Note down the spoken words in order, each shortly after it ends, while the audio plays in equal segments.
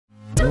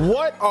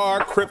What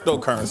are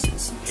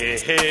cryptocurrencies? Hey,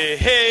 hey,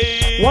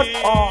 hey. What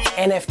are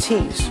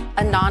NFTs?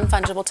 A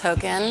non-fungible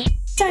token.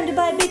 Time to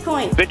buy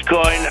Bitcoin.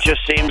 Bitcoin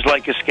just seems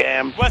like a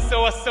scam. What's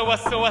up,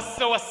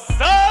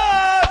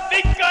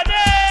 Bitcoin?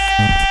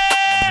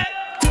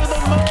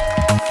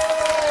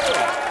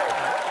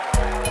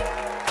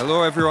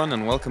 Hello everyone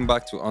and welcome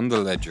back to On The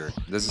Ledger.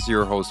 This is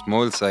your host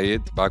Mo El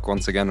Sayed, back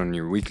once again on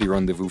your weekly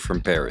rendezvous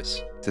from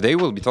Paris. Today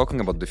we'll be talking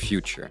about the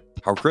future.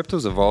 How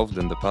crypto's evolved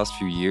in the past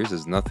few years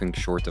is nothing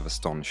short of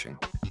astonishing.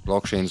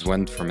 Blockchains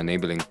went from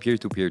enabling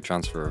peer-to-peer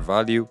transfer of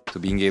value to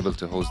being able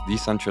to host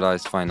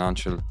decentralized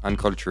financial and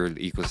cultural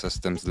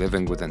ecosystems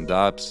living within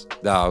dApps,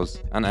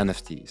 DAOs, and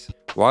NFTs.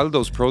 While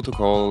those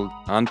protocol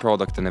and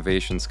product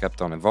innovations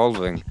kept on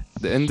evolving,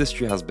 the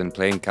industry has been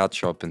playing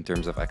catch-up in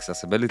terms of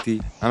accessibility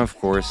and, of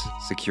course,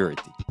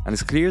 security. And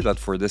it's clear that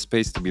for this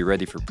space to be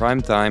ready for prime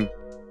time,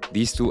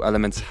 these two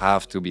elements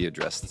have to be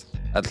addressed.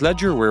 At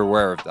Ledger, we're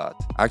aware of that.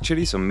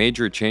 Actually, some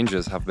major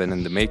changes have been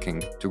in the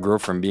making to grow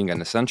from being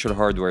an essential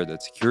hardware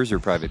that secures your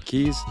private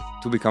keys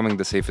to becoming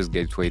the safest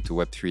gateway to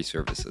Web3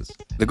 services.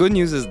 The good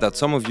news is that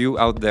some of you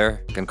out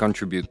there can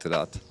contribute to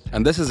that.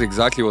 And this is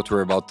exactly what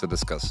we're about to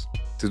discuss.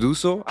 To do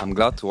so, I'm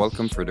glad to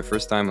welcome for the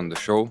first time on the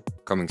show,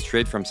 coming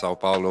straight from Sao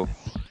Paulo,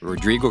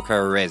 Rodrigo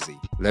Carraresi,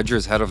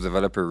 Ledger's head of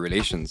developer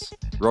relations.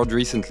 Rod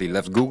recently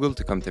left Google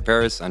to come to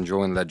Paris and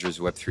join Ledger's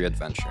Web3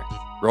 adventure.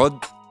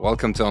 Rod,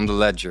 welcome to On The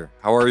Ledger.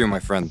 How are you,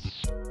 my friend?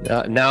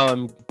 Now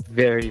I'm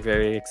very,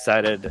 very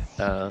excited.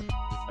 I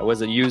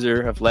was a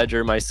user of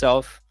Ledger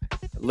myself,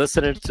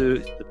 listener to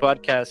the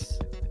podcast,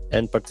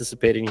 and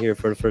participating here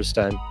for the first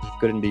time.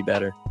 Couldn't be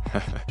better.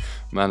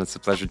 Man, it's a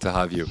pleasure to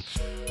have you.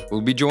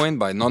 We'll be joined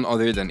by none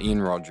other than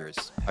Ian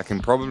Rogers. I can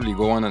probably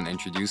go on and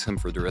introduce him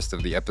for the rest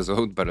of the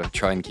episode, but I'll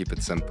try and keep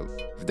it simple.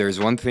 If there's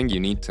one thing you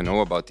need to know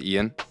about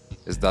Ian,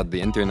 is that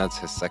the internet's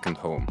his second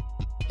home.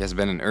 He has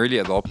been an early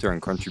adopter and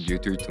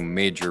contributor to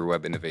major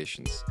web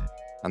innovations.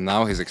 And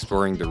now he's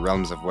exploring the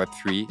realms of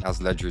Web3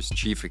 as Ledger's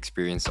Chief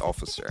Experience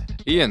Officer.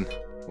 Ian,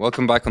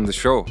 welcome back on the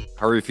show.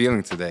 How are you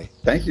feeling today?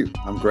 Thank you.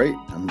 I'm great.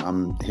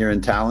 I'm here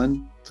in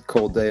Tallinn. It's a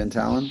cold day in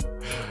Tallinn.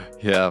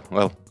 Yeah,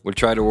 well, we'll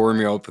try to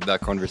warm you up with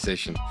that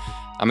conversation.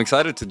 I'm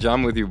excited to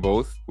jam with you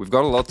both. We've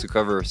got a lot to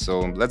cover, so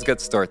let's get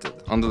started.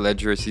 On The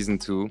Ledger, Season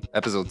 2,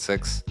 Episode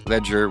 6,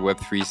 Ledger,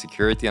 Web3,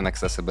 Security and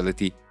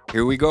Accessibility.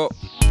 Here we go.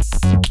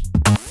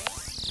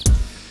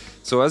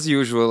 So as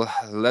usual,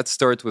 let's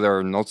start with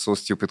our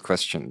not-so-stupid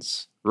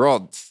questions.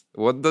 Rod,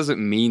 what does it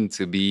mean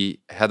to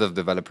be head of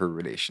developer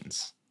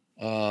relations?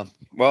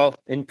 Well,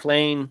 in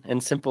plain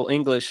and simple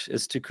English,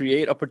 is to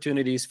create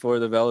opportunities for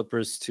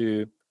developers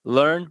to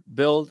learn,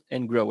 build,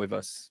 and grow with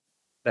us.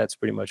 That's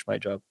pretty much my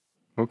job.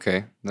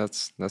 Okay,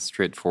 that's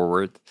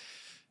straightforward.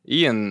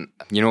 Ian,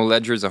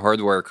 Ledger is a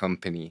hardware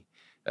company.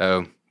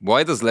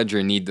 Why does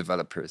Ledger need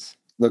developers?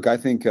 Look, I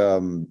think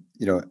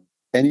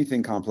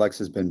anything complex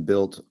has been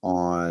built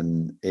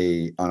on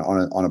a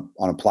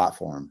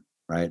platform,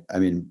 right? I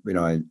mean,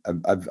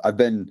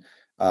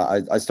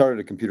 I started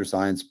a computer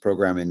science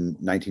program in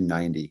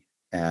 1990,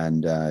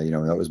 and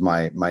that was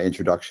my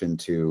introduction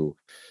to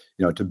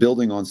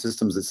building on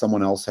systems that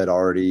someone else had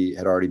already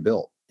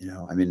built.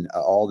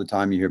 All the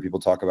time you hear people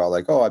talk about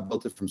like, oh, I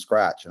built it from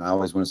scratch. And I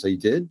always want to say, you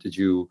did? Did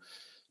you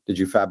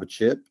fab a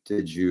chip?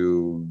 Did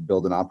you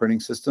build an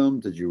operating system?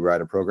 Did you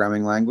write a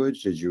programming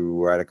language? Did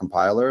you write a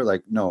compiler?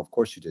 Like, no, of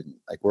course you didn't.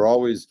 Like we're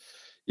always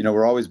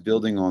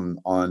building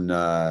on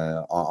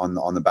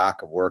the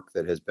back of work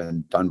that has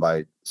been done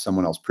by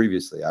someone else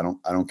previously. I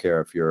don't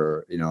care if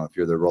you're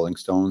the Rolling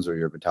Stones or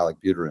you're Vitalik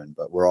Buterin,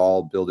 but we're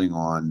all building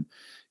on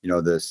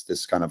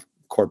this kind of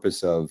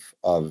corpus of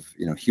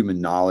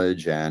human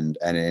knowledge and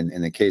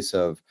in the case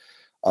of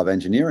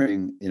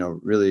engineering,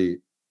 really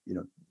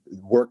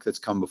work that's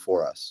come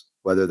before us,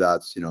 whether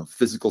that's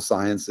physical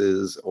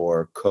sciences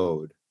or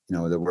code,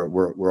 that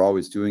we're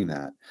always doing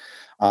that.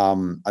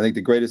 I think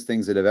the greatest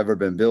things that have ever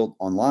been built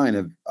online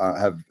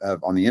have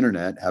on the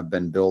internet have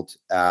been built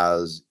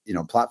as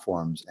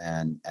platforms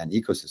and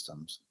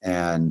ecosystems.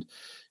 And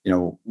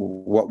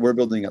what we're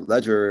building at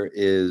Ledger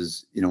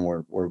is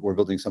we're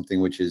building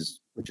something which is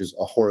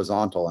a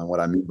horizontal. And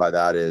what I mean by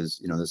that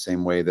is the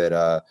same way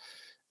that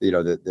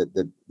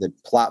that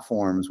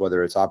platforms,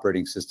 whether it's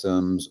operating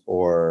systems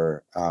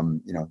or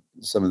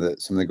some of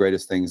the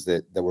greatest things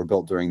that were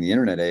built during the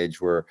internet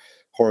age were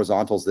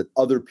horizontals that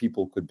other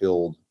people could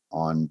build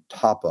on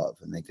top of,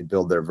 and they could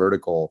build their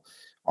vertical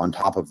on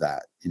top of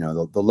that.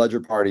 The Ledger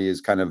party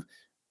is kind of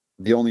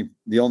the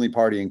only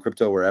party in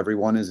crypto where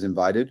everyone is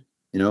invited.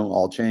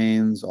 All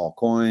chains, all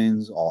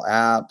coins, all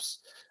apps,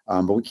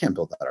 but we can't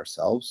build that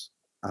ourselves.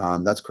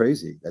 That's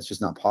crazy. That's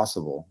just not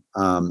possible.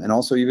 And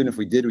also, even if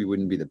we did, we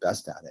wouldn't be the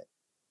best at it.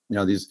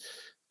 These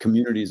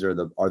communities are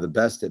the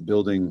best at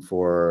building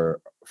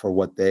for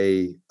what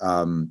they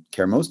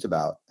care most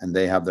about, and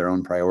they have their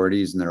own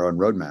priorities and their own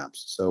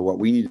roadmaps. So what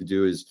we need to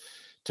do is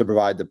to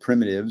provide the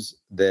primitives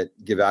that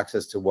give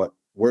access to what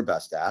we're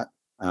best at,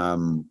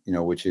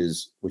 which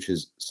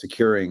is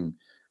securing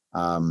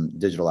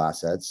digital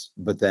assets,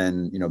 but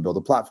then, build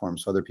a platform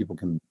so other people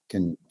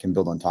can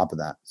build on top of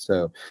that.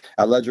 So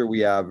at Ledger, we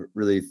have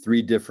really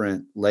 3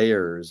 different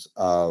layers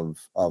of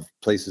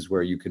places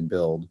where you can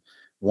build.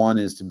 One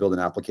is to build an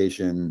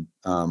application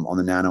on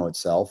the Nano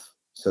itself,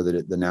 so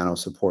that the Nano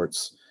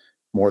supports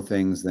more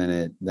things than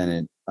it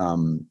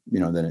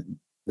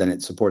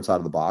supports out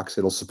of the box.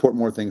 It'll support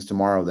more things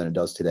tomorrow than it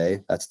does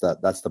today. That's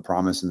the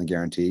promise and the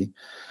guarantee.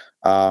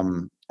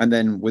 And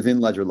then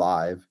within Ledger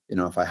Live,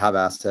 if I have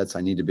assets,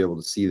 I need to be able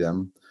to see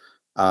them,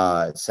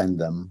 send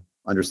them,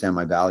 understand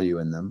my value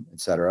in them,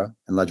 etc.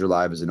 And Ledger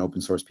Live is an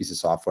open source piece of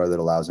software that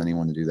allows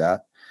anyone to do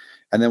that.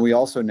 And then we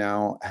also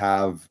now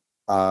have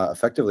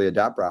effectively a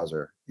dApp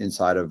browser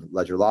inside of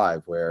Ledger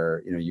Live,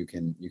 where you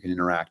can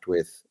interact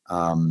with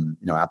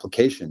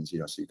applications,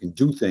 so you can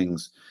do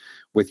things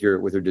with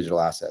your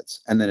digital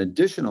assets. And then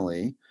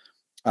additionally,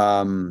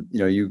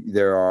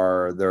 there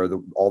are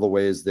all the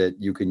ways that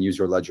you can use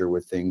your ledger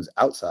with things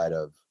outside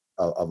of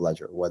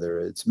Ledger, whether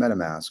it's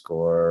MetaMask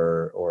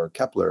or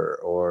Kepler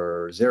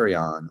or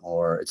Zerion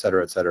or et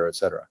cetera, et cetera, et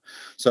cetera.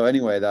 So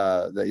anyway,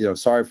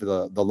 sorry for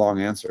the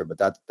long answer, but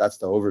that's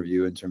the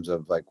overview in terms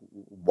of like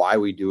why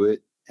we do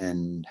it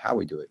and how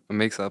we do it. It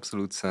makes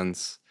absolute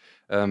sense.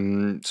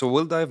 So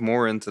we'll dive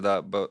more into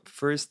that, but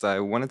first I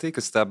want to take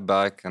a step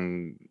back,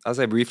 and as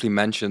I briefly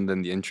mentioned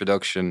in the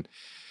introduction,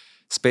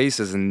 Space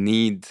is in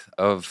need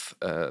of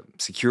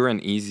secure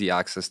and easy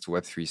access to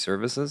Web3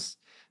 services.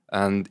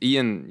 And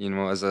Ian,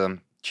 as a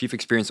Chief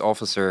Experience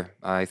Officer,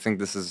 I think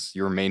this is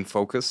your main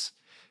focus.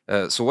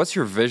 So what's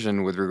your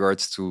vision with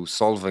regards to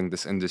solving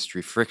this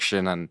industry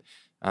friction and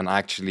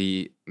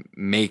actually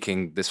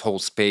making this whole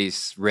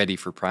space ready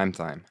for prime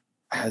time?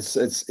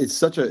 It's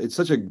such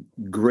a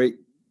great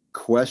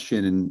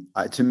question, and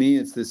to me,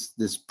 it's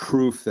this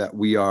proof that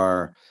we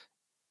are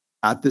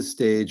at this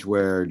stage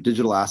where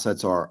digital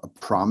assets are a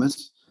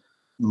promise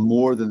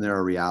more than they're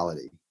a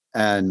reality.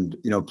 And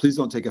please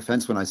don't take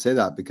offense when I say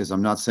that, because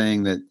I'm not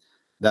saying that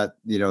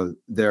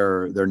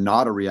they're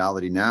not a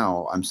reality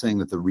now. I'm saying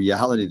that the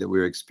reality that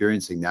we're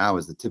experiencing now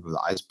is the tip of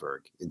the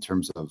iceberg in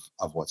terms of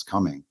what's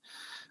coming.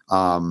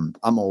 I'm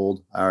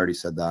old. I already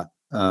said that.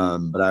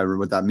 But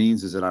what that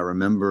means is that I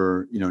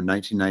remember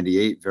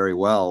 1998 very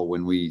well,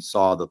 when we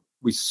saw the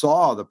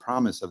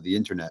promise of the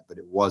internet, but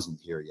it wasn't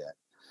here yet.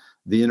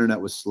 The internet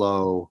was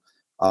slow.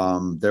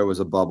 There was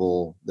a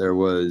bubble. There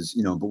was,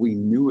 but we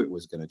knew it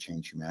was going to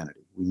change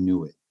humanity. We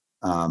knew it.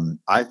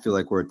 I feel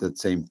like we're at the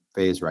same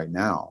phase right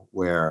now,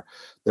 where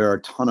there are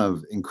a ton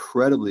of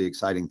incredibly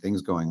exciting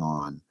things going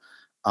on.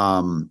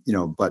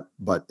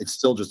 But it's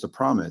still just a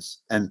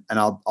promise. And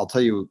I'll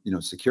tell you,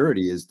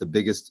 security is the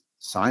biggest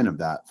sign of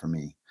that for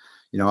me.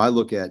 I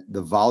look at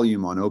the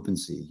volume on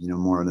OpenSea,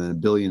 more than 1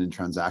 billion in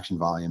transaction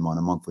volume on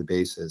a monthly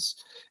basis.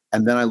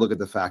 And then I look at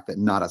the fact that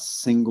not a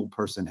single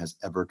person has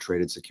ever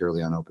traded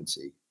securely on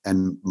OpenSea,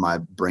 and my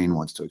brain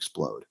wants to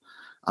explode.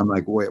 I'm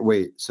like,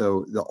 wait.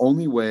 So the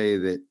only way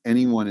that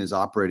anyone is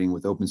operating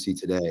with OpenSea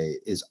today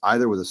is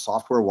either with a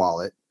software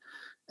wallet.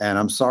 And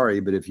I'm sorry,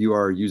 but if you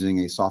are using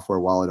a software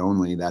wallet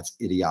only, that's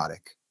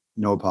idiotic.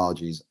 No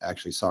apologies.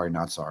 Actually, sorry,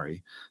 not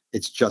sorry.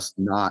 It's just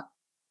not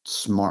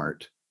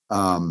smart.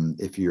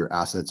 If your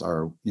assets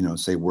are,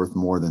 say worth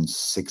more than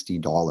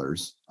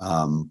 $60,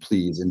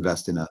 please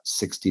invest in a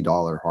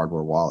 $60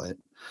 hardware wallet.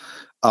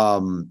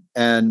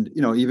 And,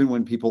 even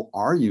when people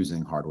are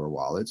using hardware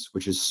wallets,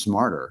 which is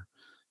smarter,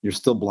 you're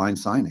still blind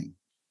signing.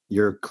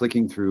 You're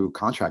clicking through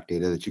contract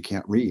data that you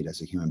can't read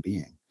as a human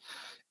being.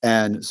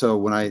 And so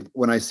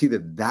when I see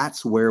that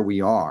that's where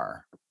we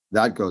are,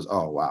 that goes,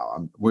 oh,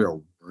 wow, we're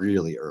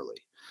really early.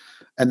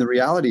 And the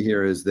reality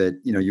here is that,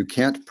 you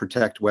can't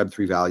protect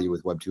Web3 value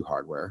with Web2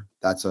 hardware.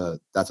 That's a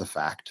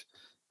fact.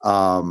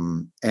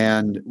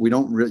 And we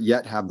don't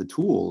yet have the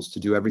tools to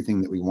do everything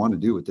that we want to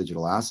do with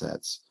digital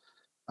assets.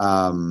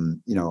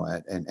 And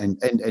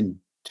to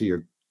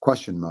your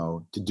question,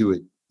 Mo, to do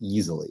it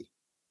easily,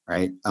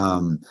 right?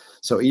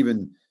 So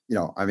even,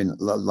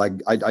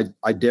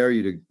 I dare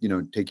you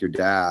to, take your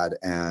dad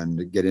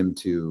and get him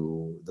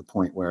to the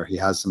point where he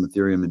has some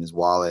Ethereum in his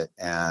wallet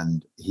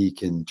and he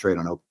can trade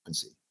on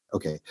OpenSea.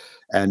 Okay.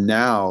 And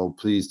now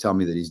please tell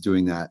me that he's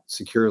doing that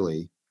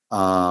securely.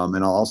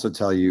 And I'll also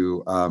tell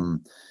you,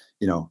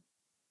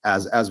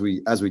 as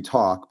we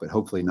talk, but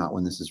hopefully not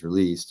when this is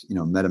released,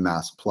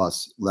 MetaMask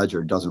plus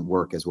Ledger doesn't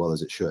work as well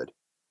as it should.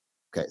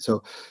 Okay.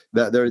 So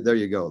there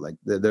you go. Like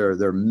there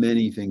are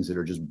many things that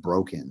are just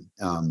broken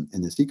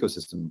in this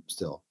ecosystem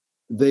still.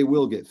 They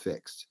will get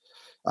fixed.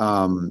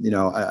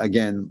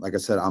 Again, like I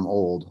said, I'm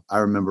old. I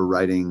remember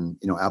writing,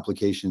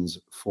 applications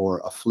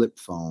for a flip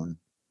phone,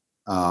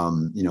 back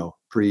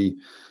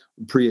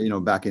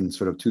in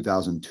sort of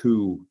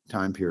 2002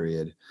 time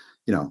period.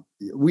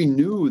 We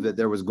knew that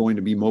there was going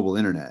to be mobile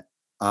internet,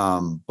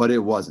 but it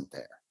wasn't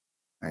there,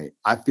 right?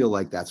 I feel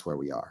like that's where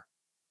we are.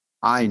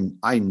 I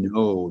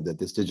know that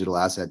this digital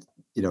asset,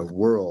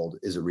 world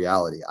is a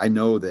reality. I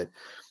know that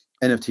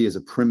NFT is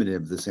a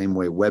primitive the same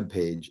way web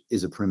page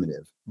is a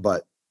primitive,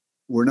 but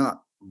we're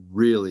not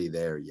really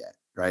there yet,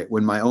 right?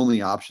 When my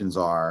only options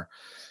are,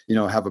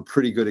 have a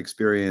pretty good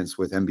experience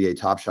with NBA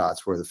Top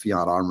Shots, where the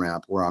Fiat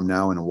on-ramp, where I'm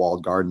now in a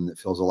walled garden that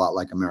feels a lot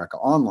like America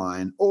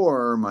Online,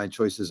 or my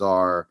choices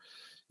are,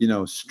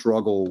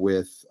 struggle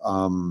with,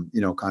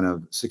 kind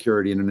of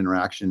security and an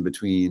interaction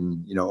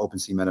between,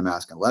 OpenSea,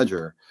 MetaMask, and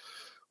Ledger.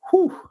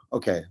 Whew,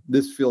 okay,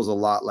 this feels a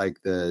lot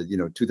like the,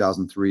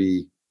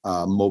 2003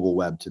 mobile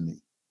web to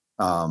me.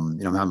 I'm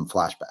having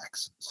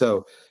flashbacks.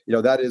 So,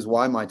 that is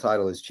why my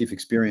title is Chief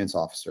Experience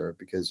Officer,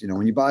 because,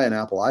 when you buy an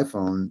Apple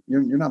iPhone,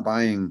 you're not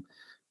buying,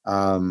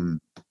 a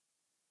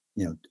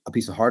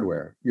piece of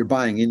hardware. You're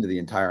buying into the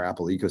entire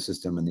Apple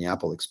ecosystem and the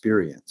Apple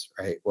experience,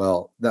 right?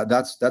 Well,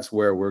 that's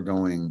where we're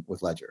going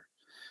with Ledger,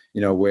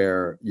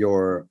 where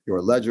your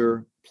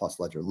Ledger plus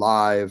Ledger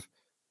Live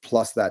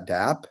plus that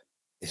dApp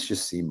is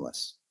just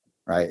seamless,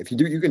 right? If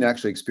you can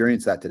actually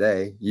experience that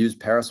today. Use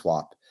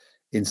Paraswap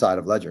inside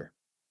of Ledger.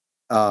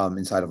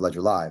 Inside of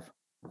Ledger Live.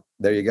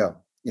 There you go.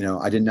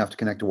 I didn't have to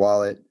connect a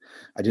wallet.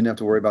 I didn't have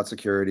to worry about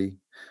security.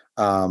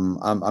 I'm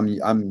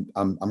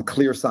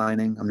clear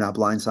signing. I'm not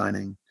blind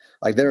signing.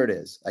 Like, there it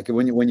is. Like,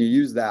 when you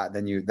use that,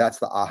 then that's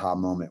the aha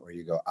moment where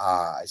you go,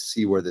 I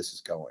see where this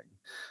is going.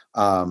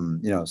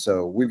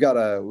 So we've got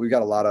a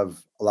lot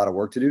of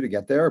work to do to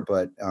get there,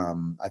 but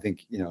I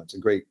think it's a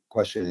great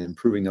question.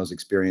 Improving those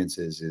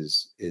experiences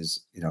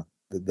is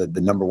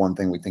the number one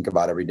thing we think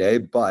about every day,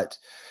 but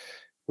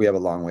we have a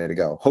long way to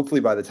go.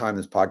 Hopefully, by the time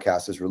this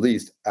podcast is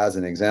released, as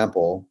an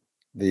example,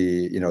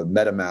 the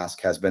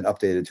MetaMask has been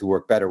updated to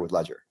work better with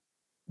Ledger.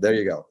 There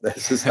you go.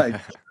 This is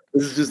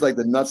just like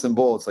the nuts and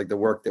bolts, like the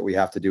work that we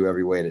have to do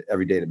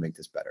every day to make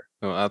this better.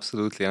 No,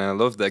 absolutely. And I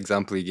love the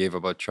example you gave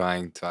about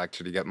trying to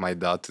actually get my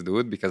dad to do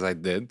it, because I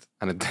did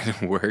and it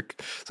didn't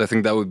work. So I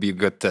think that would be a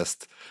good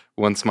test.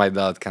 Once my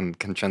dad can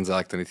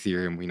transact on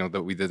Ethereum, we know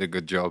that we did a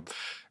good job.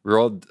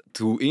 Rod,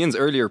 to Ian's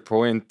earlier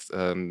point,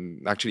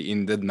 actually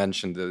Ian did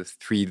mention the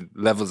 3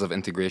 levels of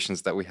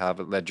integrations that we have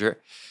at Ledger.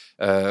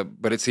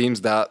 But it seems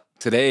that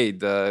today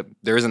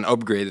there is an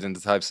upgrade in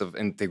the types of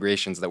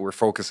integrations that we're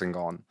focusing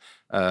on.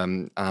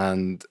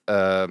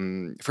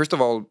 First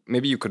of all,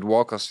 maybe you could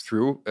walk us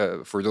through,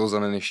 for those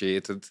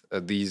uninitiated,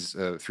 these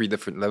 3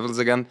 different levels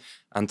again,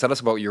 and tell us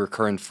about your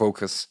current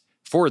focus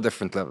for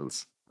different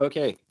levels.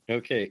 Okay.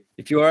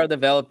 If you are a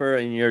developer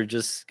and you're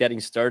just getting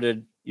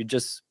started,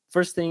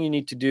 first thing you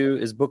need to do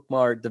is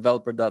bookmark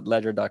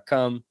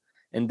developer.ledger.com,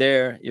 and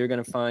there you're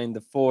going to find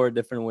the 4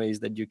 different ways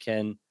that you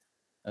can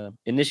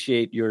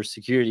initiate your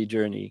security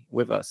journey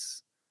with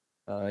us.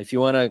 If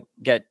you want to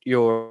get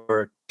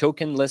your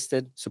token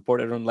listed,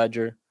 supported on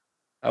Ledger,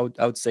 I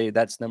would say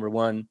that's number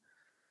 1.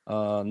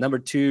 Number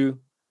 2,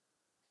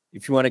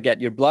 if you want to get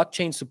your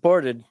blockchain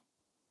supported,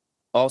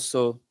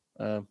 also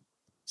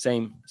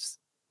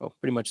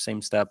pretty much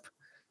same step.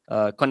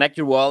 Connect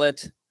your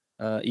wallet.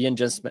 Ian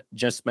just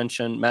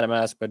mentioned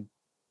MetaMask, but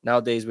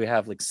nowadays we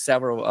have like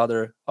several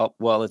other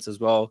wallets as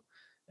well.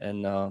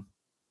 And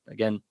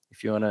again,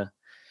 if you want to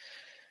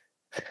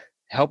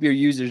help your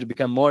users to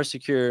become more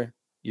secure,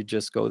 you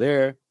just go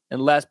there.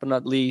 And last but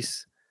not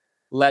least,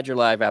 Ledger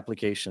Live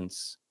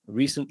applications.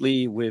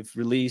 Recently, we've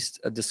released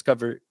a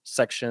Discover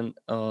section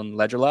on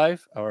Ledger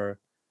Live, our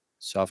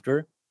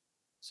software.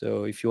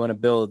 So if you want to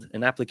build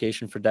an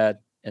application for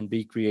that and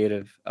be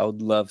creative, I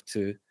would love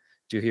to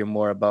hear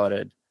more about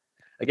it.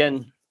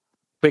 Again,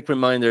 quick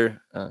reminder,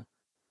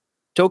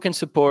 token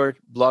support,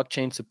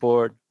 blockchain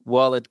support,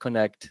 wallet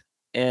connect,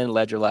 and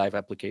Ledger Live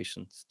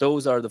applications.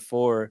 Those are the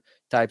 4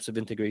 types of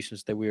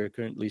integrations that we are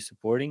currently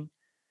supporting,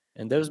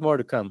 and there's more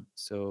to come.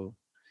 So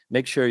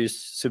make sure you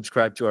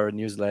subscribe to our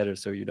newsletter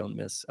so you don't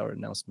miss our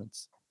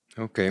announcements.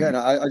 Okay.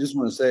 Yeah, I just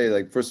want to say,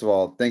 like, first of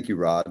all, thank you,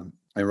 Rod.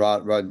 And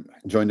Rod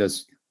joined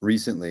us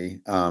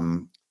recently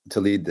to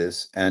lead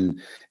this and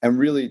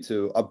really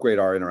to upgrade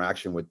our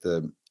interaction with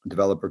the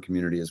developer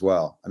community as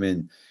well. I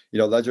mean,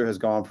 Ledger has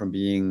gone from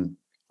being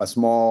a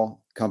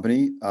small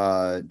company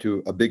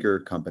to a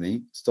bigger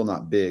company, still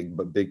not big,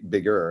 but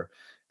bigger.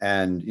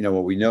 And,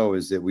 what we know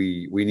is that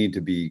we need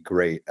to be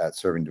great at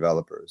serving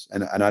developers.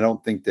 And I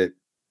don't think that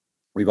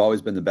we've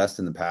always been the best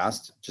in the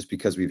past, just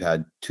because we've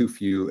had too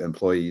few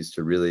employees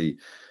to really,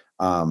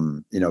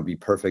 be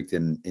perfect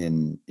in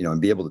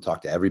and be able to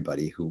talk to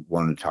everybody who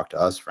wanted to talk to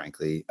us,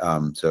 frankly.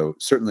 So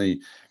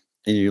certainly,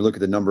 you look at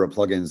the number of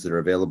plugins that are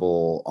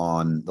available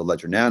on the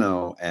Ledger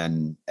Nano,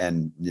 and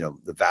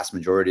the vast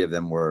majority of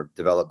them were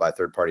developed by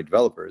third-party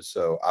developers.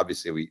 So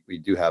obviously, we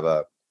do have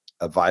a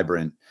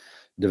vibrant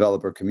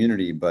developer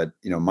community, but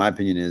my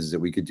opinion is that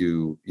we could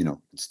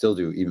still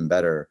do even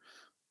better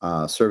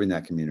serving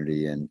that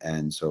community,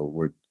 and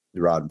so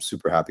Rod, I'm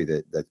super happy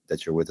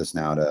that you're with us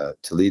now to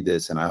lead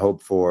this, and I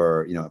hope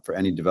for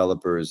any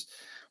developers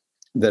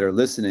that are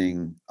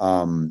listening,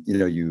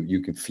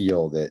 you can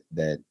feel that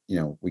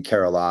we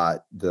care a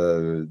lot.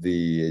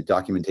 The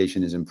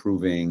documentation is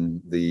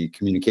improving, the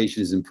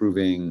communication is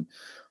improving,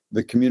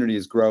 the community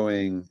is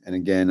growing, and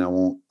again, I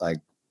won't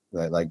like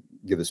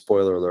give a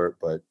spoiler alert,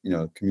 but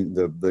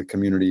the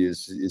community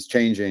is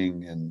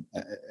changing and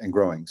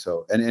growing.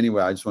 So, and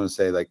anyway, I just want to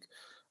say, like,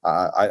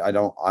 I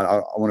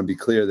want to be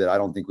clear that I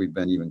don't think we've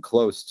been even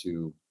close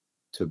to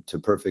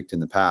perfect in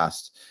the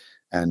past.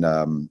 And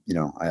you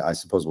know, I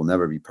suppose we'll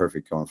never be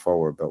perfect going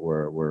forward, but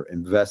we're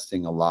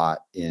investing a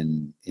lot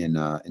in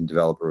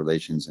developer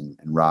relations, and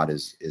Rod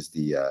is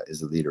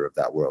the leader of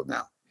that world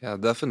now. Yeah,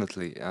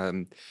 definitely.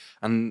 And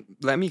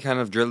let me kind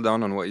of drill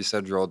down on what you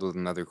said, Rod, with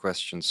another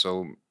question.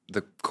 So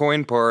the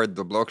coin part,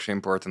 the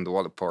blockchain part, and the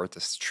wallet part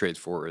is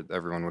straightforward.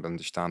 Everyone would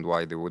understand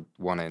why they would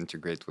want to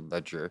integrate with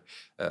Ledger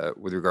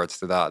with regards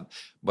to that.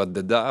 But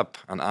the dApp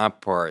and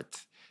app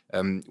part,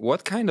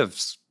 what kind of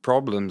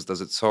problems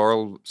does it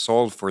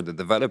solve for the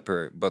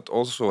developer, but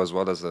also as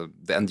well as the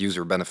end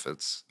user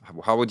benefits?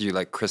 How would you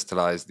like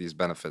crystallize these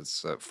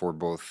benefits for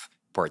both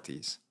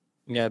parties?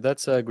 Yeah,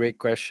 that's a great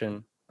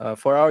question.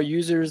 For our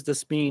users,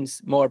 this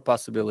means more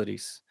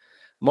possibilities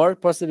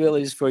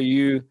for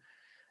you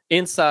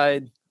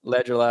inside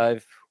Ledger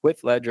Live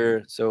with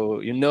Ledger.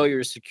 So you know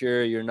you're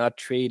secure. You're not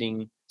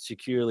trading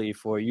securely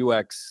for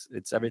UX.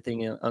 It's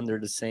everything under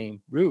the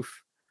same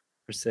roof,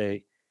 per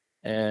se.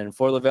 And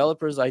for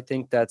developers, I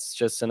think that's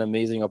just an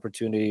amazing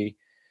opportunity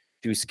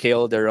to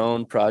scale their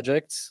own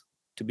projects,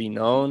 to be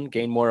known,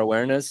 gain more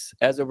awareness.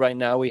 As of right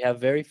now, we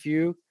have very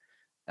few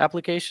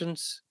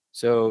applications.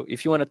 So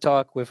if you want to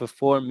talk with a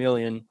 4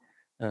 million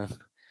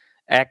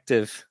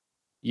active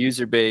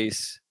user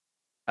base,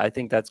 I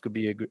think that could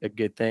be a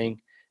good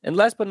thing. And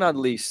last but not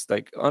least,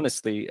 like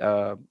honestly,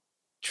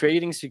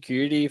 trading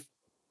security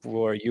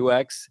for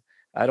UX,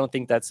 I don't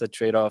think that's a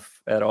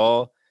trade-off at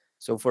all.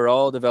 So for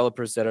all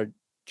developers that are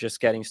just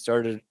getting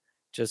started,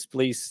 just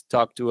please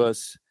talk to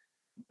us.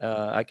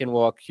 I can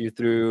walk you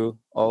through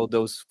all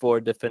those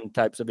 4 different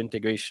types of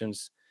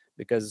integrations,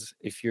 because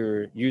if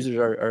your users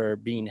are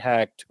being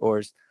hacked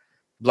or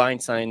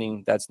blind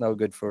signing, that's not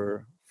good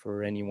for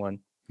anyone.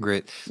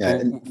 Great. Yeah,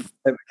 and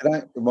can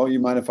I? Well, you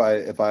mind if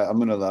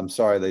I'm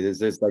sorry.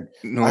 There's like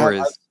no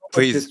worries.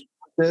 Please.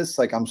 This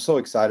like I'm so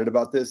excited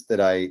about this that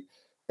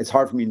it's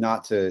hard for me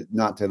not to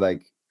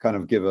like kind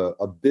of give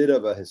a bit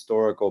of a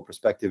historical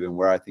perspective and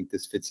where I think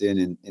this fits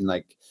in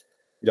like,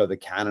 you know, the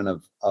canon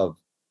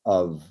of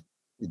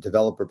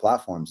developer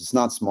platforms. It's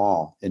not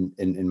small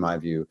in my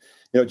view.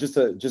 You know,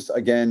 just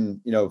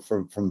again, you know,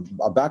 from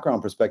a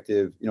background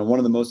perspective, you know, one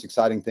of the most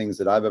exciting things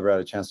that I've ever had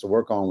a chance to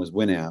work on was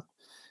Winamp.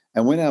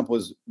 And Winamp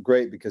was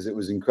great because it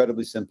was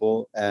incredibly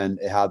simple and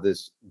it had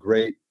this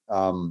great,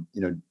 you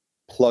know,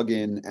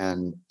 plugin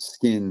and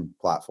skin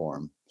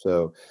platform.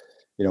 So,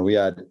 you know, we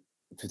had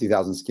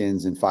 50,000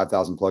 skins and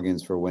 5,000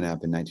 plugins for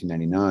Winamp in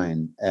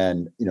 1999.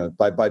 And, you know,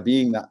 by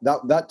being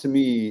that to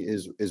me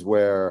is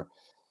where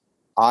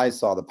I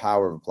saw the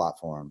power of a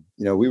platform.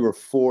 You know, we were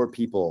 4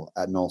 people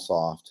at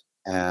Nullsoft,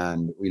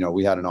 and, you know,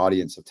 we had an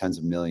audience of tens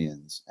of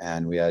millions,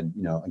 and we had,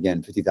 you know,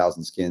 again,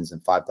 50,000 skins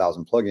and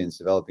 5,000 plugins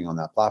developing on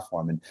that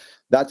platform. And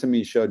that to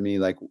me showed me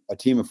like a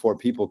team of 4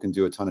 people can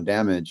do a ton of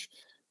damage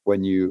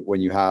when you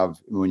have,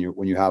 you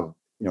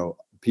know,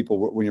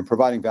 people, when you're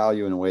providing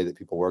value in a way that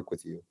people work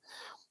with you.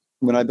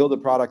 When I built a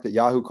product at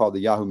Yahoo called the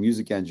Yahoo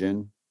Music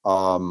Engine,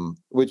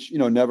 which, you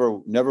know,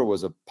 never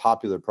was a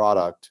popular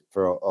product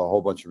for a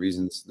whole bunch of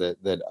reasons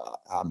that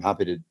I'm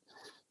happy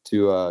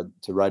to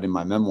write in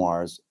my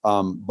memoirs.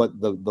 But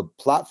the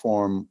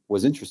platform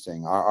was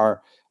interesting.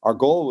 Our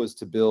goal was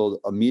to build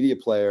a media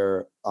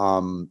player.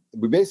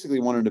 We basically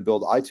wanted to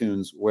build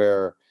iTunes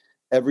where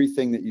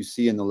everything that you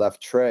see in the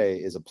left tray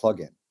is a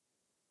plugin.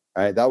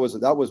 Right? That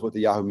was what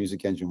the Yahoo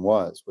Music Engine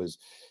was,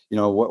 you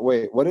know,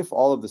 what if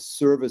all of the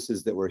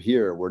services that were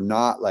here were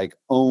not like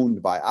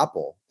owned by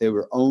Apple? They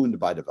were owned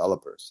by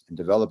developers, and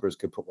developers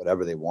could put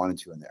whatever they wanted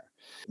to in there.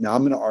 Now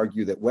I'm going to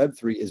argue that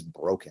Web3 is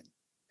broken.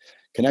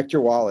 Connect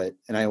your wallet,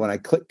 and when I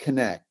click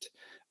connect,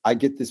 I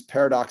get this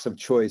paradox of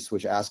choice,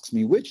 which asks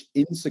me, which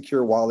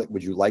insecure wallet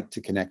would you like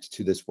to connect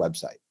to this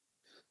website?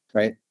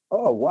 Right?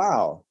 Oh,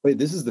 wow. Wait,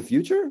 this is the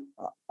future?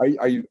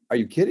 Are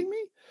you kidding me?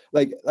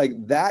 Like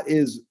that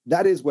is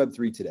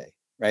Web3 today,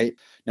 right?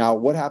 Now,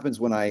 what happens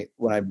when I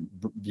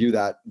view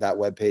that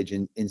web page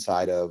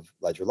inside of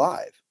Ledger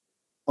Live?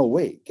 Oh,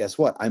 wait, guess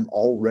what? I'm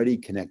already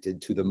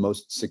connected to the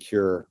most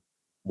secure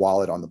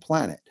wallet on the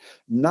planet.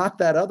 Not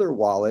that other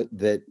wallet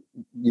that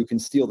you can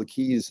steal the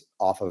keys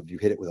off of if you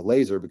hit it with a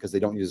laser because they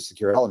don't use a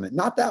secure element.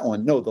 Not that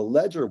one. No, the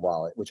Ledger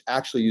wallet, which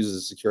actually uses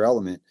a secure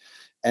element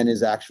and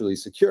is actually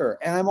secure.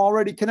 And I'm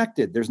already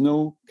connected. There's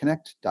no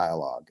connect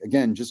dialog.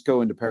 Again, just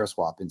go into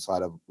Paraswap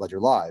inside of Ledger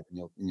Live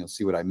and you'll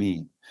see what I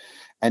mean.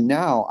 And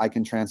now I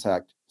can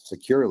transact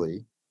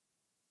securely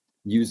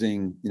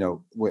using, you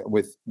know,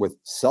 with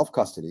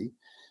self-custody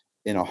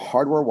in a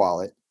hardware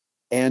wallet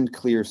and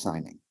clear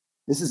signing.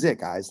 This is it,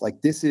 guys.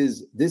 Like this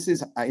is,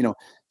 you know,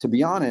 to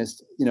be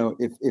honest, you know,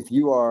 if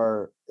you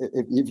are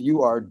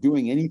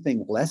doing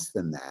anything less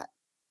than that,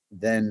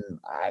 then,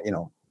 you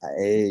know,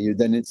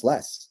 then it's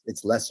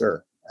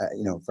lesser,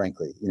 you know,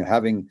 frankly, you know,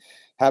 having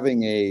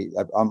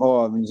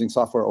I'm using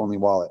software only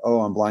wallet.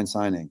 Oh, I'm blind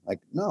signing. Like,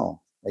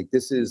 no, like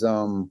this is,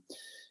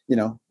 you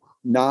know,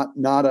 not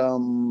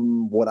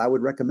what I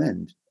would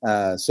recommend.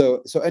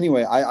 So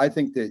anyway, I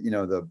think that, you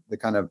know, the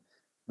kind of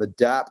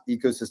DApp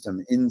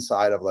ecosystem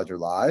inside of Ledger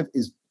Live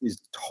is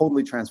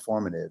totally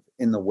transformative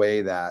in the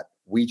way that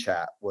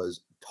WeChat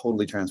was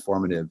totally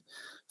transformative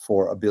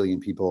for 1 billion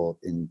people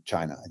in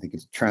China. I think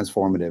it's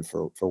transformative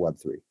for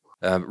Web3.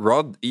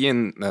 Rod,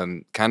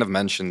 Ian kind of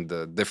mentioned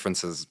the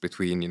differences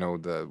between,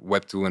 the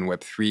Web 2 and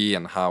Web 3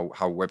 and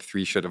how Web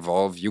 3 should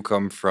evolve. You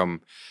come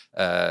from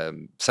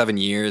 7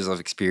 years of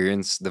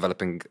experience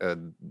developing,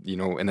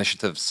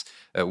 initiatives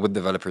with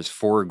developers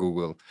for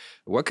Google.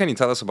 What can you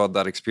tell us about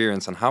that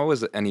experience, and how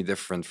is it any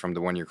different from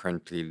the one you're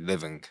currently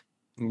living?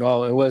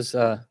 Well, it was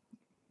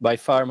by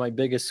far my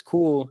biggest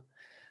school.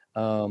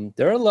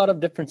 There are a lot of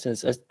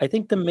differences. I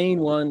think the main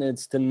one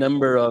is the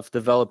number of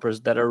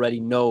developers that already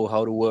know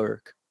how to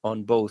work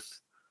on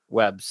both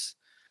webs.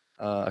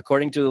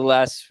 According to the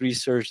last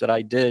research that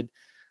I did,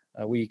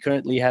 we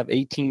currently have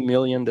 18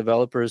 million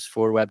developers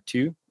for Web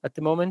 2 at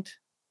the moment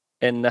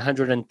and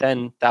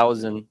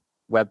 110,000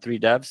 Web 3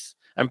 devs.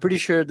 I'm pretty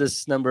sure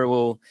this number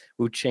will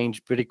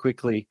change pretty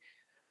quickly.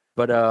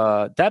 But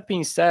that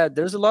being said,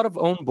 there's a lot of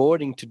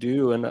onboarding to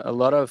do and a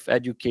lot of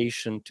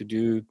education to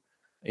do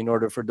in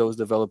order for those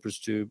developers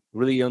to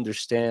really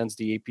understand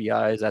the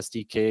APIs,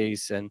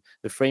 SDKs, and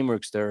the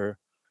frameworks that are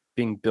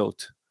being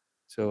built.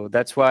 So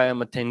that's why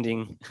I'm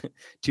attending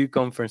 2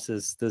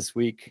 conferences this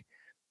week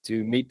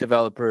to meet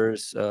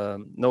developers,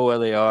 know where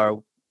they are,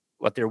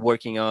 what they're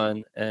working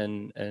on,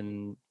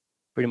 and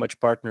pretty much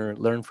partner,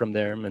 learn from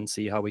them, and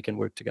see how we can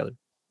work together.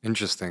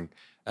 Interesting.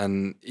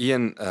 And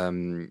Ian,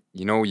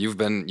 you've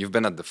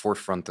been at the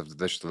forefront of the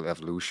digital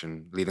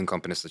evolution, leading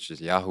companies such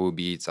as Yahoo,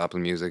 Beats, Apple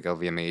Music,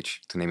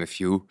 LVMH, to name a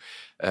few.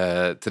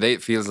 Today,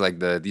 it feels like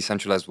the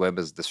decentralized web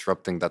is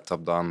disrupting that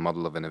top-down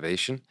model of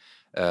innovation.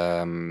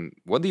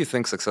 What do you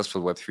think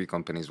successful Web3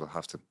 companies will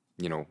have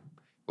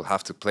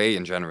to play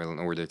in general in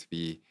order to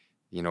be,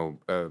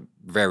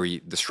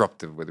 very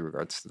disruptive with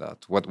regards to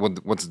that?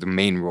 What's the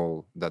main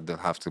role that they'll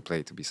have to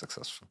play to be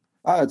successful?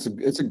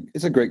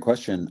 It's a great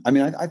question. I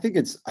mean, I think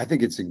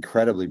it's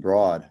incredibly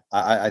broad.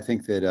 I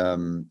think that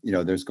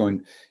there's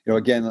going,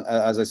 again,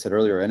 as I said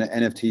earlier, an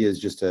NFT is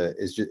just a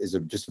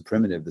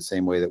primitive, the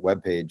same way that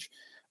web page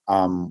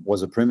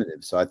was a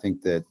primitive. So I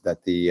think that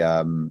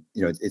the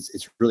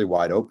it's really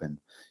wide open.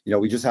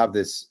 We have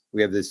this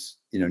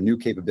new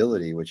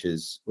capability, which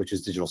is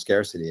digital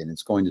scarcity, and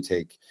it's going to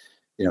take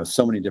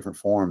so many different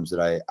forms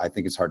that I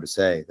think it's hard to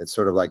say. That's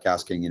sort of like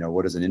asking,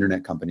 what does an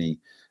internet company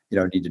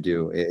need to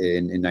do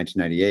in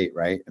 1998,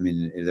 right? I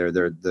mean,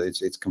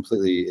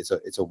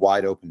 it's a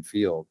wide open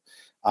field.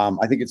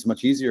 I think it's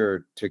much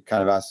easier to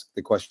kind of ask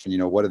the question,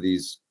 what are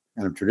these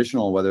kind of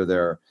traditional, whether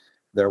they're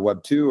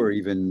Web 2 or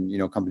even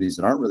companies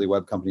that aren't really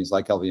web companies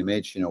like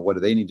LVMH, what do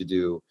they need to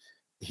do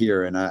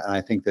here? And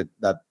I think that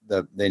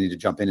they need to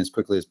jump in as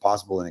quickly as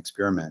possible and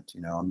experiment.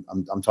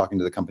 I'm talking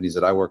to the companies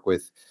that I work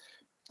with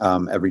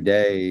every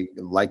day,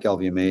 like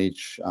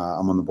LVMH.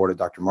 I'm on the board at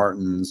Dr.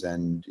 Martens,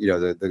 and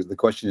the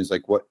question is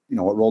like, what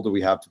role do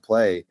we have to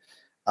play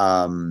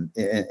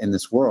in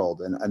this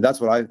world? And that's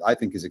what I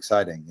think is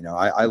exciting.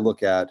 I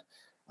look at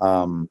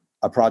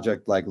a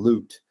project like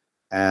Loot,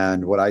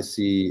 and what I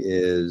see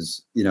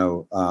is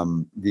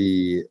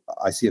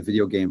I see a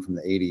video game from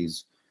the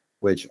 80s,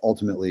 which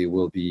ultimately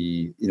will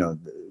be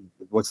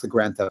what's the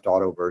Grand Theft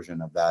Auto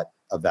version of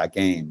that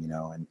game,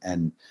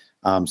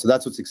 so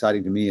that's what's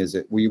exciting to me, is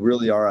that we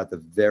really are at the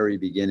very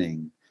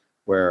beginning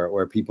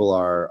where people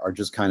are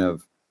just kind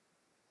of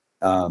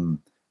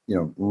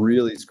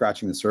really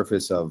scratching the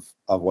surface of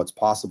what's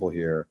possible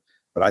here.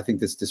 But I think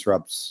this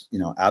disrupts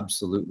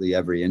absolutely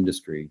every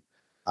industry,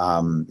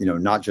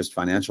 not just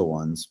financial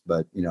ones,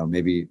 but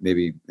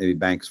maybe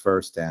banks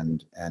first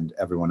and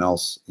everyone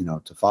else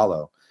to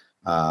follow.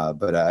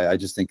 But I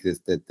just think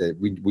that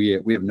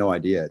we have no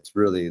idea. It's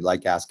really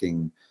like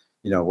asking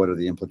what are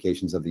the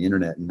implications of the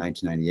internet in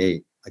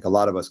 1998? Like, a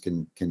lot of us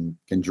can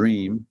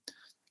dream,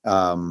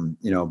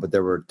 but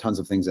there were tons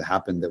of things that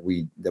happened that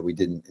we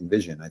didn't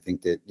envision. I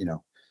think that,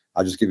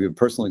 I'll just give you a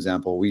personal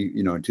example. We,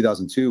 in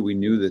 2002, we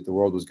knew that the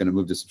world was going to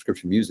move to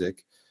subscription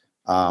music.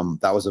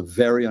 That was a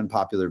very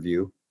unpopular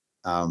view.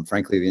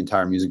 Frankly, the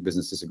entire music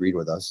business disagreed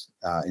with us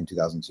in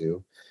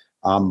 2002.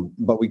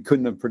 But we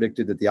couldn't have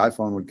predicted that the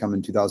iPhone would come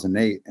in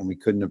 2008, and we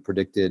couldn't have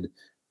predicted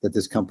that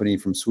this company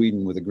from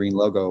Sweden with a green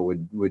logo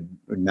would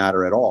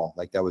matter at all.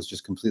 Like, that was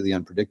just completely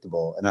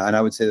unpredictable. And I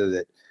would say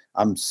that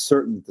I'm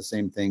certain that the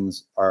same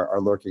things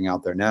are lurking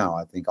out there now.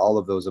 I think all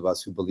of those of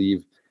us who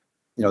believe,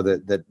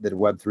 that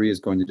Web3 is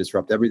going to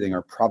disrupt everything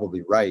are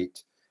probably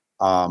right.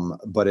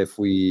 But if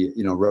we,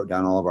 wrote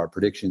down all of our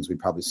predictions, we'd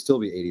probably still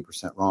be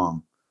 80%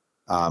 wrong.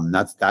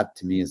 That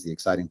to me is the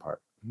exciting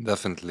part.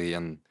 Definitely.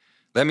 And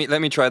let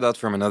me try that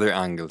from another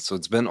angle. So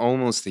it's been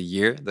almost a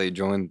year that you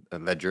joined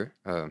Ledger,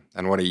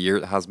 and what a year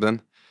it has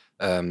been.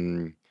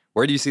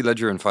 Where do you see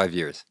Ledger in 5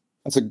 years?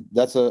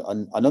 That's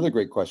another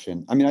great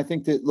question. I mean, I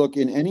think that, look,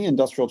 in any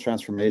industrial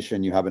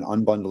transformation, you have an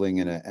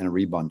unbundling and a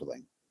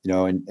rebundling.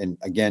 And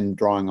again,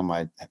 drawing on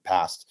my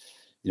past,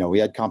 we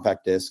had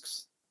compact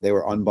discs. They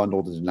were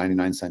unbundled as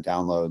 99-cent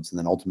downloads, and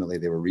then ultimately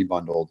they were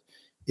rebundled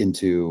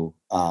into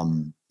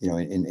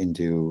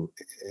into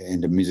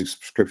music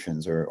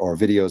subscriptions, or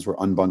videos were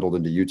unbundled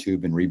into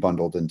YouTube and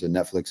rebundled into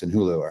Netflix and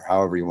Hulu, or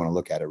however you want to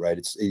look at it, right?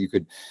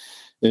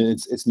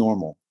 It's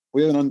normal.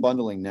 We have an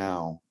unbundling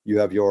now. You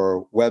have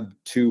your Web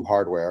 2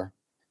 hardware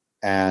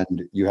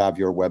and you have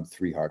your Web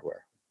 3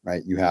 hardware,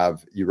 right?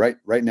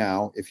 Right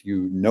now, if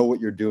you know what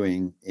you're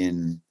doing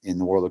in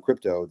the world of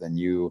crypto, then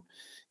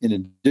in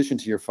addition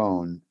to your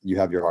phone, you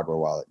have your hardware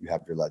wallet, you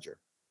have your ledger,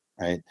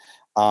 right?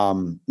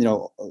 Over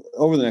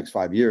the next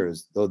 5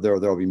 years, there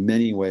will be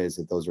many ways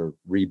that those are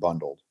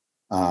rebundled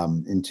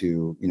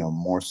into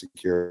more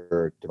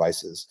secure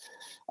devices.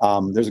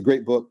 There's a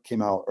great book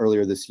came out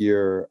earlier this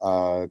year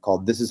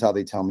called "This Is How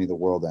They Tell Me the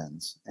World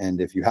Ends,"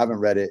 and if you haven't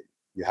read it,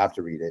 you have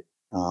to read it.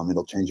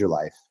 It'll change your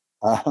life.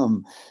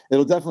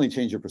 It'll definitely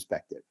change your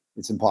perspective.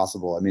 It's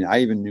impossible. I mean, I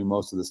even knew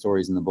most of the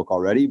stories in the book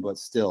already, but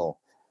still,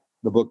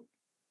 the book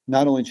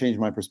not only changed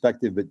my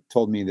perspective, but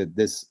told me that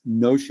this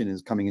notion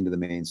is coming into the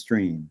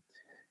mainstream.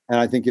 And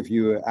I think if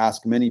you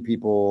ask many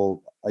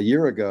people a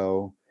year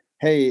ago,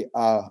 hey,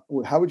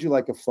 how would you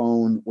like a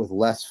phone with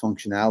less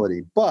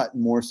functionality, but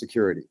more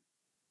security?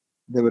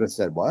 They would have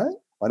said, what?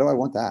 Why do I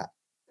want that?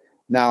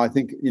 Now, I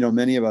think,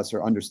 many of us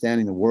are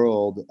understanding the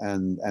world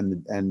and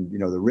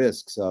the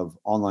risks of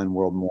online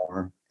world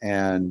more.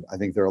 And I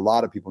think there are a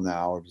lot of people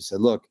now who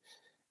said, look,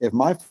 if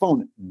my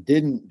phone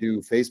didn't do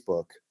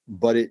Facebook,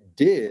 but it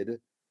did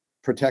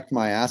protect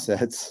my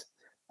assets,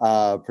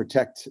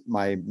 protect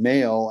my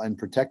mail, and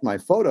protect my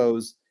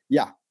photos,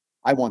 yeah,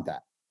 I want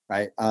that,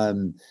 right?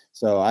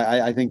 So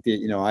I think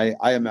that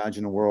I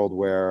imagine a world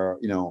where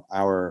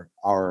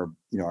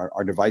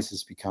our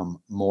devices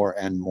become more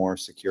and more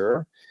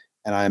secure,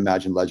 and I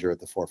imagine Ledger at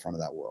the forefront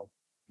of that world.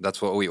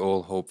 That's what we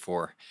all hope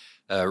for.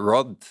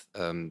 Rod,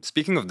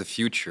 speaking of the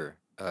future,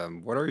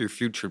 what are your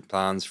future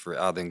plans for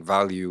adding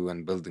value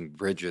and building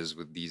bridges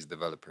with these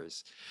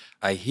developers?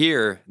 I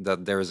hear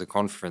that there is a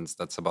conference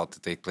that's about to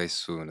take place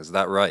soon. Is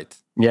that right?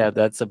 Yeah,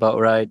 that's about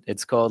right.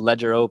 It's called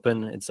Ledger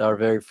Open. It's our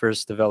very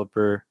first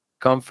developer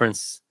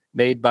conference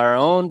made by our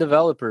own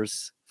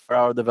developers for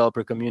our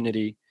developer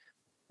community.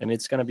 And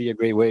it's going to be a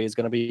great way. It's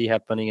going to be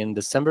happening in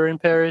December in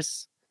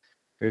Paris.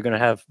 We're going to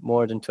have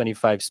more than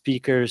 25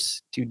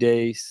 speakers, 2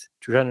 days,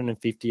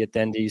 250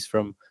 attendees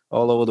from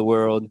all over the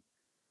world.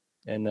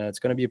 And it's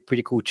going to be a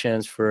pretty cool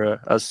chance for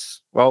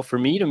us, well, for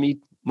me to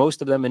meet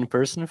most of them in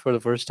person for the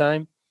first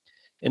time,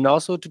 and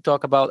also to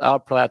talk about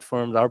our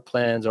platforms, our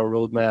plans, our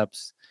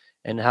roadmaps,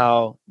 and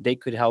how they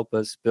could help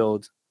us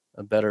build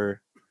a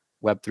better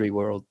Web3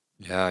 world.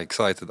 Yeah,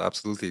 excited,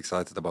 absolutely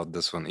excited about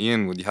this one.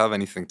 Ian, would you have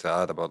anything to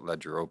add about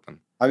Ledger Open?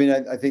 I mean,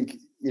 I think,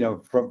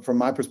 from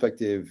my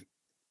perspective,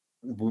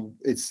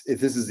 if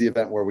this is the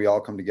event where we all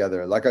come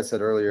together. Like I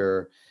said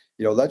earlier,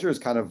 Ledger is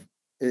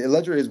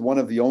one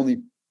of the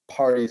only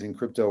parties in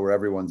crypto where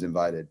everyone's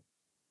invited,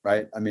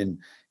 right? I mean,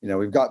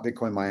 we've got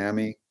Bitcoin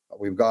Miami,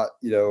 we've got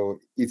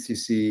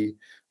ETHCC,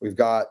 we've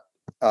got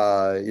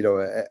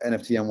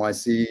NFT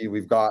NYC,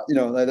 we've got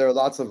there are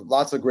lots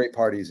of great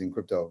parties in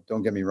crypto.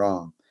 Don't get me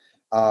wrong,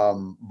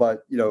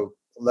 but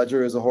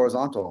Ledger is a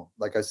horizontal,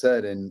 like I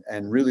said,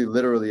 and really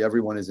literally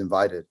everyone is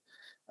invited.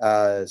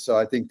 So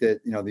I think that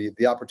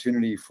the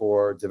opportunity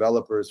for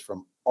developers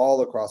from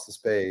all across the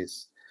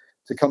space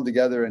to come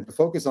together and to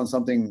focus on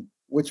something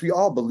which we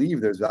all believe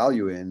there's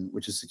value in,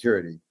 which is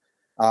security.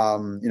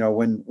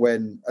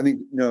 When I think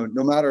no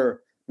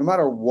matter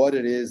what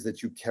it is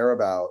that you care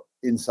about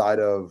inside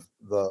of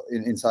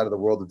the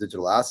world of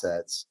digital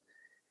assets,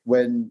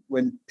 when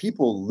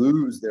people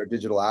lose their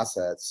digital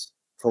assets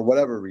for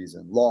whatever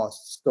reason,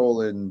 lost,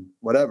 stolen,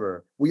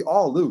 whatever, we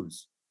all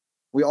lose.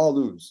 We all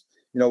lose.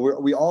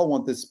 We all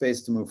want this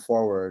space to move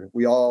forward.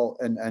 We all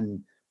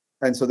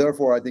and so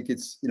therefore I think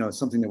it's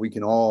something that we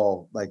can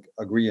all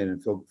agree in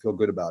and feel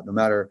good about, no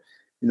matter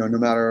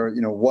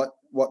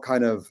what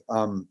kind of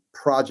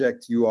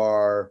project you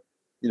are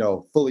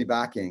fully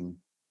backing,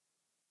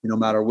 no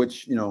matter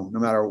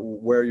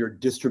where your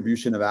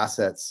distribution of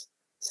assets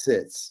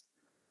sits,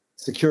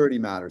 security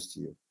matters to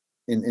you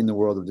in the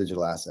world of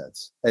digital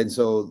assets. And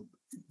so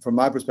from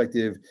my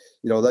perspective,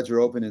 Ledger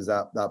Open is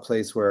that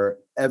place where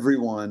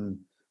everyone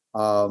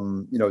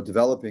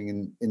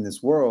developing in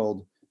this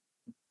world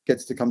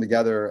gets to come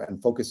together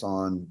and focus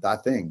on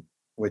that thing,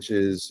 which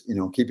is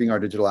keeping our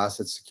digital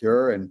assets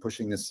secure and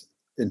pushing this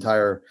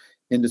entire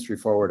industry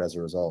forward as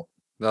a result.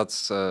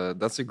 That's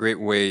a great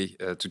way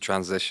to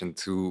transition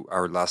to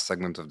our last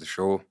segment of the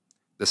show.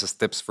 This is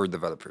tips for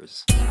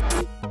developers.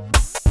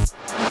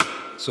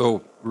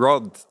 So,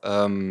 Rod,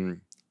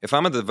 if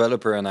I'm a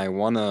developer and I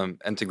want to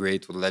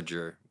integrate with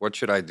Ledger, what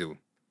should I do?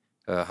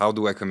 How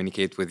do I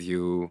communicate with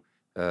you?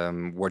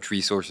 What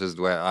resources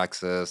do I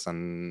access?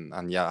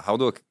 And yeah, how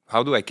do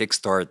I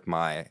kickstart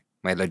my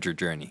Ledger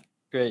journey?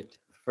 Great.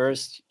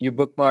 First, you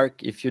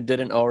bookmark, if you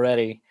didn't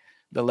already,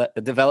 the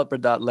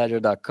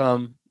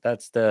developer.ledger.com.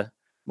 That's the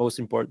most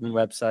important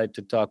website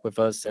to talk with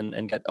us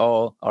and get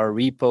all our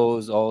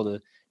repos, all the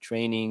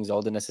trainings,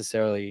 all the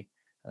necessary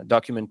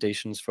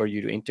documentations for you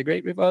to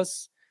integrate with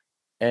us.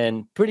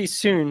 And pretty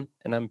soon,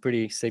 and I'm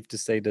pretty safe to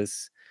say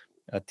this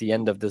at the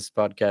end of this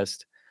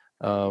podcast,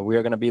 We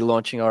are going to be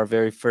launching our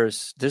very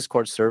first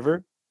Discord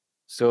server.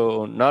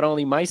 So not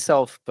only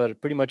myself,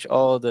 but pretty much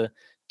all the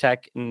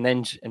tech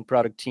and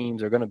product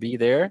teams are going to be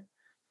there.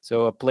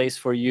 So a place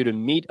for you to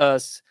meet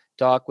us,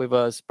 talk with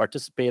us,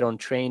 participate on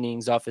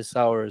trainings, office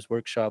hours,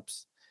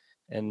 workshops,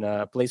 and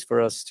a place for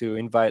us to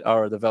invite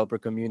our developer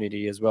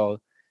community as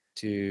well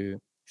to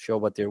show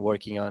what they're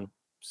working on.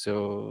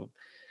 So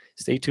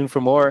stay tuned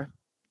for more.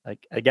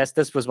 I guess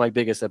this was my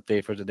biggest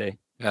update for today.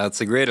 Yeah,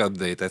 it's a great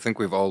update. I think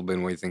we've all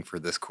been waiting for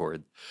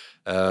Discord.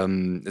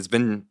 It's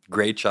been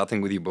great chatting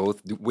with you both.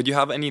 Would you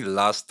have any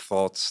last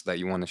thoughts that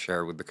you want to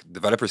share with the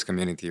developers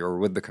community or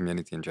with the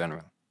community in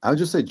general? I would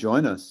just say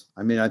join us.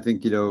 I mean, I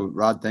think,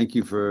 Rod, thank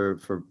you for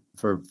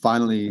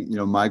finally,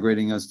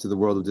 migrating us to the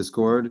world of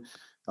Discord.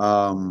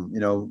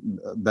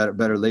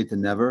 Better late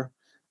than never.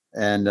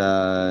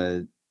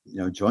 And,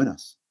 join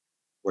us.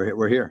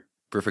 We're here.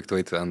 Perfect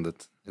way to end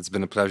it. It's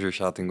been a pleasure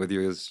chatting with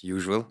you as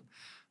usual.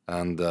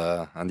 And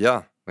yeah,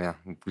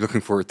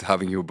 looking forward to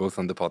having you both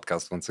on the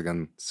podcast once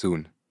again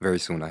soon. Very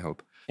soon, I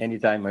hope.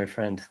 Anytime, my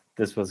friend.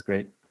 This was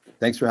great.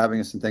 Thanks for having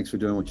us, and thanks for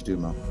doing what you do,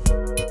 Mo.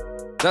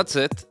 That's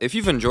it. If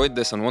you've enjoyed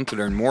this and want to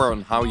learn more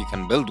on how you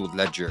can build with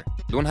Ledger,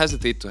 don't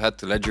hesitate to head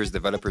to Ledger's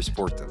developers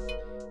portal.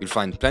 You'll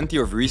find plenty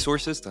of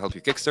resources to help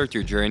you kickstart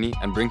your journey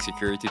and bring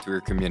security to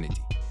your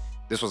community.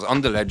 This was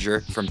On The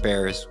Ledger from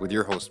Paris with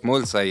your host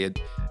Moel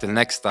Sayed. Till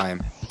next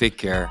time, take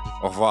care.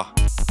 Au revoir.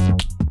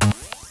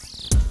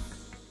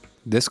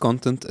 This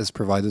content is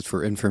provided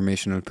for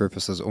informational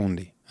purposes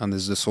only and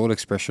is the sole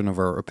expression of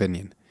our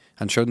opinion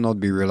and should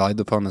not be relied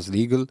upon as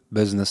legal,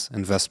 business,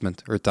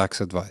 investment, or tax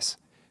advice.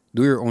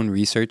 Do your own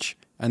research.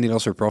 Any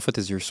loss or profit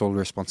is your sole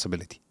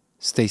responsibility.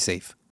 Stay safe.